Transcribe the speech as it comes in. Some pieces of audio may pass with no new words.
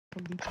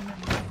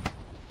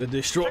The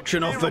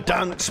destruction of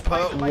Verdansk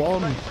Part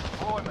 1.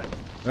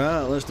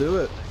 Right, let's do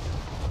it.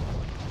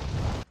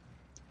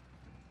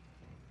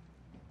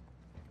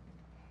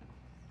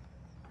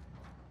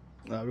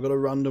 Right, we've got a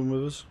random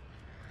with us.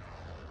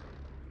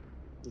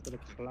 We've got a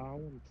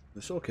clown.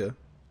 It's okay.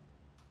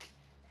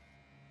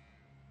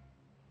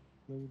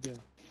 Maybe.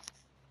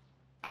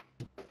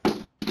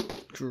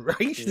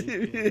 Christ,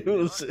 it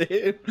was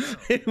him.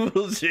 It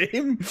was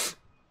him.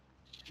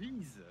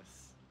 Jesus.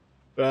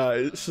 Right,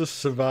 it's just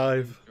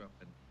survive.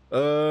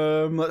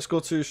 Let's go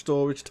to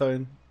storage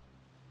town.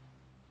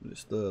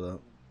 It's there, that.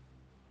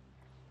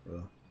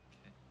 Oh.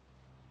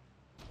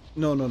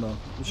 No.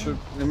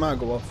 It might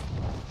go off.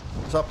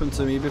 It's happened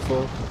to me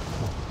before.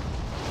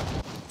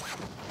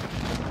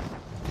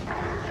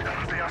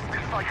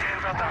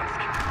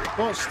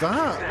 What's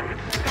that?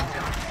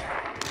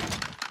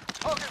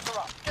 Targets are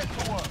up. Get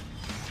to work.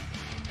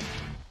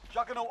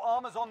 Juggernaut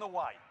armor's on the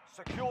way.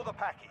 Secure the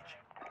package.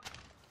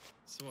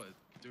 So what?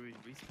 Do we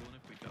respawn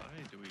if we die?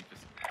 Do we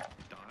just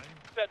die?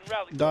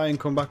 Die and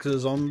come back as a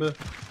zombie. You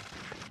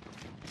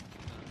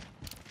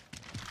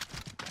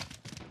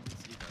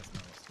guys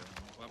know what's going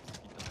on. What happens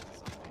if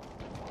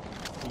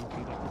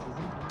you die as a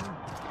zombie?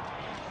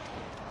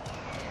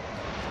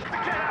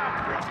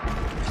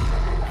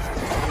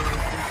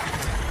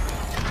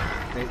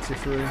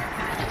 83.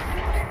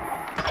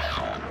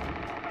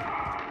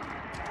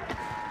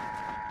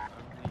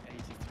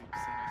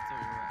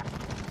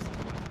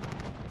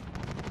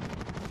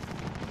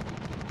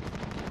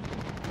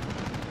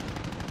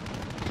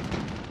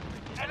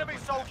 Enemy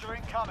soldier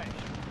incoming.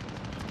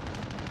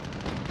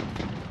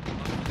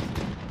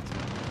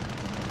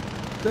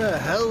 The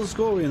hell's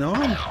going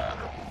on?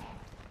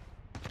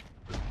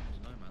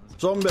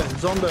 Zombie. You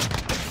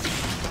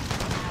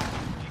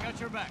got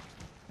your back.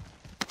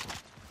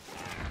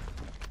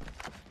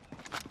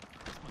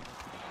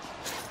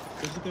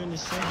 Where's he doing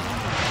this thing?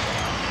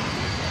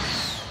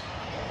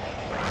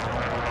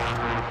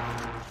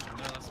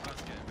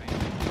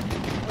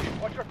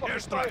 Watch your fucking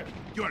fire.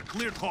 You are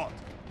clear hot.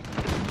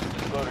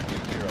 Loader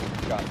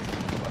 2-0. Got it.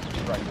 Let's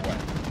strike away.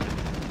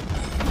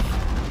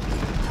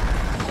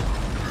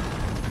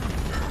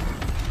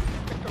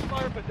 Victor,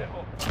 fire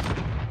position.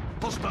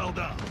 Hostile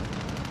down.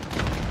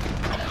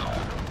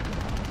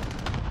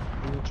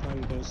 I'm gonna try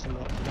and go some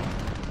up.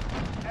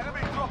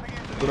 Enemy dropping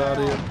into Get the out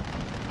of here.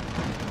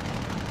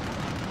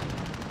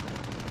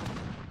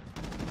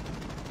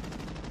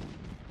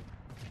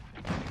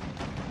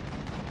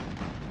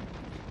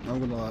 I'm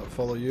gonna like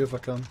follow you if I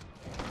can.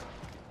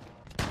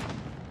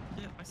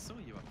 Yeah, I saw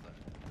you up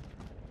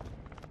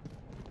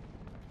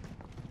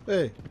there.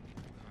 Hey.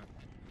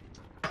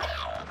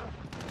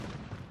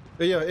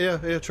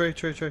 Here, tree.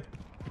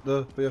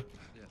 There, here.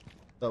 Yeah.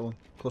 That one.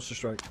 Cluster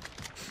strike.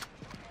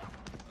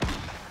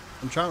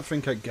 I'm trying to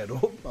think I'd get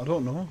up. I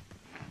don't know.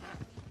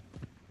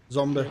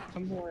 Zombie.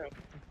 Come more up.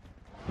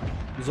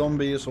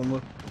 Zombie here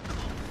somewhere.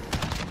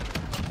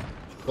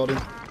 Got him.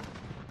 Do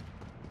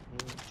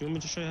you want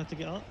me to show you how to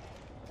get up?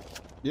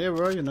 Yeah,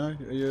 where are you now?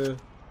 Are you...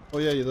 Oh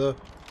yeah, you're there.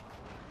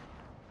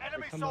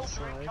 enemy Come soldier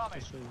outside. incoming.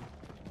 I'll show you.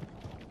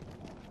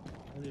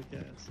 How do you get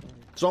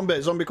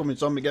outside? Zombie coming,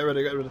 get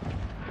ready.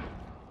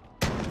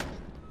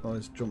 Oh,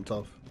 he's jumped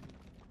off.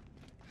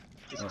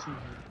 There's two here.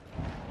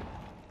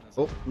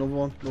 Oh, another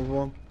one.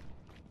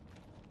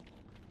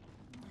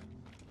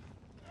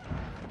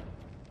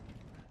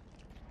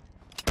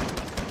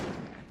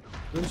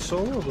 Doing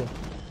solo though.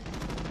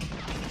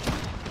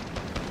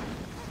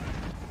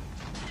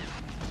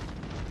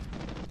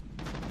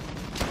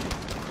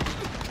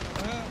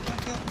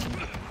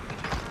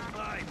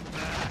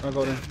 I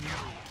got him.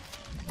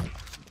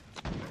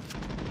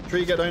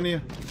 Tree, get down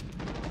here.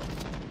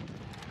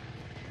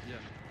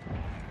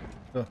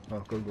 Yeah. Oh,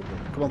 go.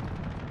 Come on.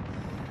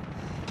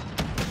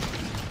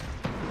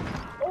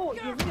 Oh,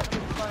 you're really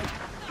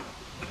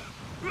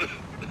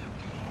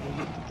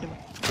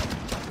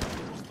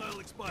Hostile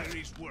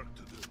expiries work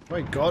to do.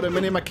 My god, how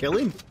many am I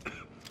killing?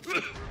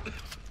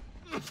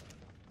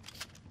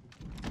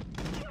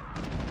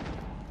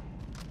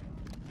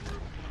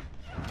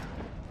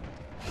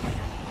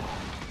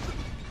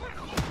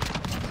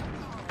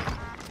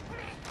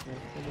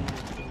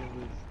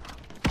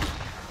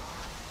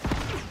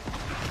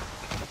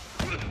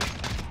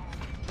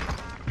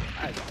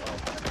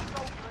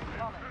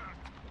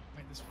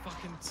 Wait, there's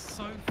fucking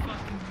so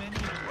fucking many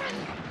of them.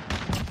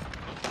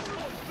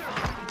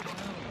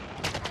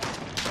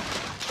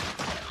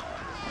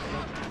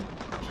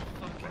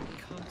 Fucking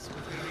cunts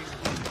with these.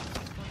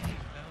 Fucking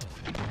hell.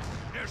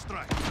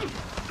 Airstrike. They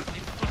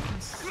fucking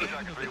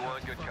seven of them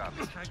good have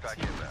copy. fucking tag Back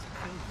in teams there.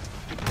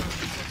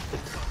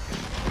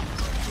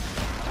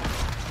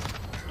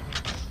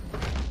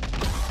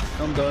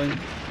 I'm dying.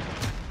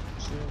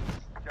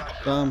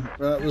 Damn,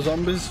 right, the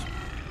zombies.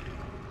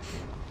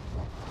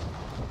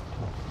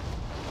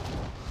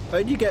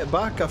 How do you get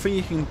back? I think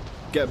you can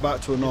get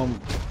back to a normal.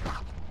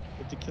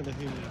 With the killer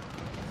who?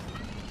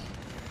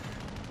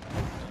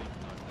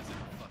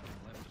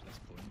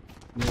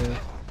 Yeah.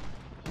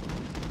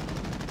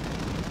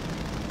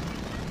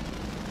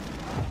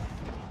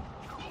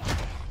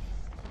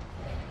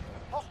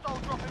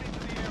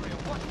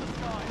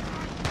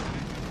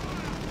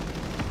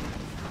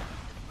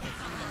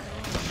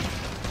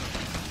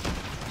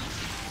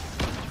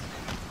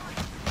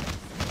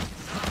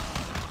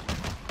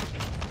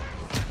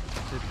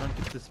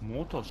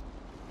 Motors.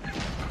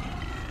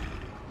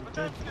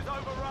 Verdansk is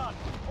overrun.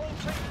 All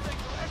teams need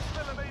to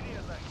exfil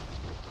immediately.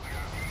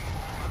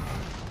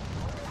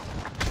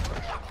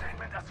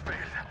 Containment has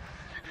failed.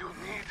 You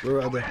need Where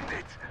are to they? end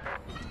it.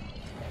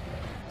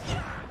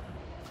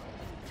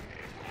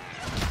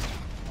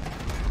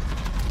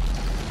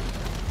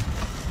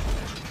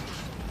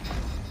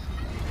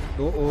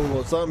 Uh-oh,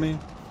 what's that mean?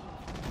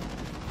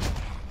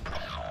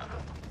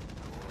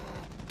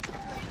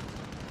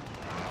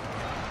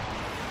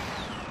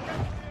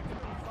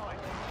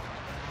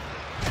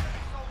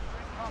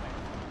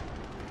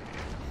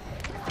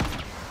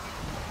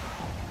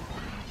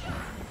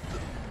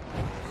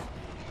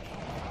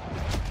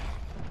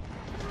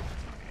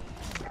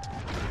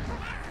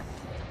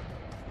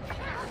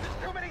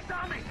 Too many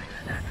zombies.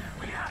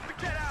 We have to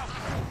get out.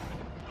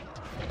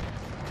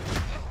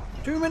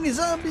 Too many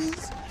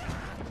zombies!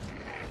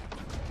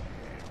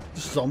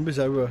 Just zombies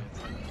everywhere.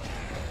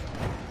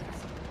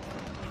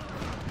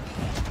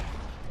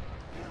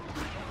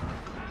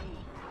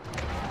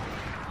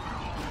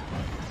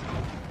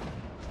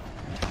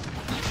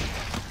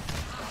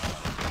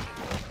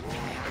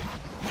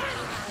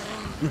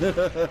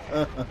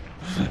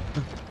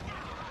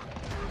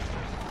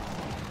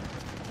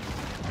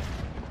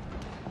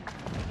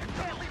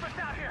 Can't leave us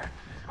out here.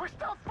 We're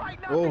still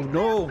fighting out Oh, these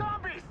no. damn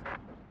zombies.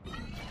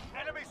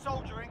 Enemy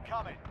soldier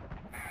incoming.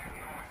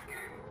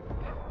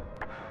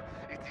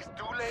 It is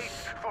too late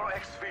for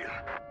exfil.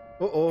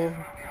 Uh-oh.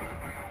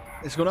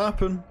 It's gonna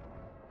happen.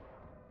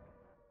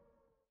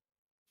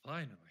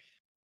 Finally.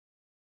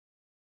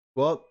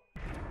 What?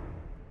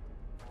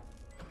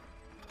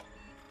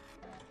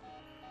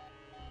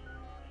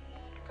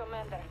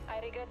 Commander, I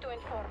regret to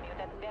inform you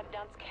that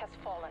Verdansk has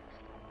fallen.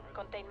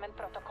 Containment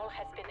protocol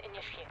has been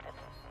initiated.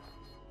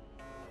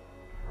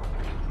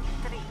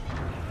 3,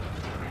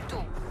 2,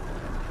 1.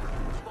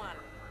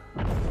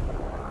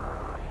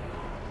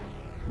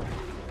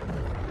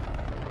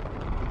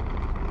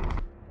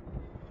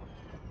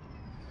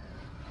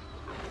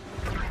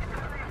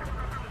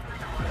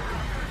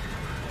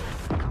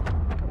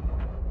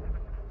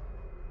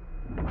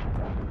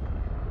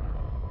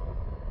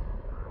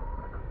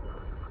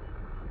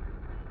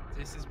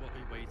 This is what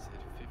we waited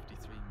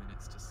 53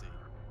 minutes to see.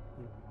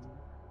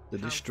 The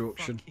How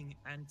destruction. fucking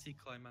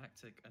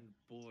anticlimactic and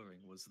boring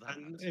was that?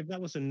 And if that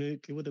was a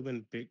nuke, it would have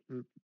been big.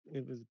 It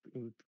was That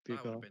would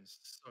bigger. have been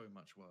so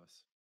much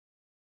worse.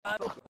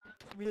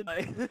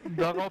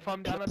 Darauf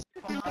haben die anderen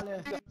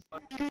alle.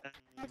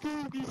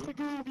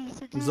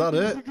 Is that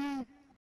it?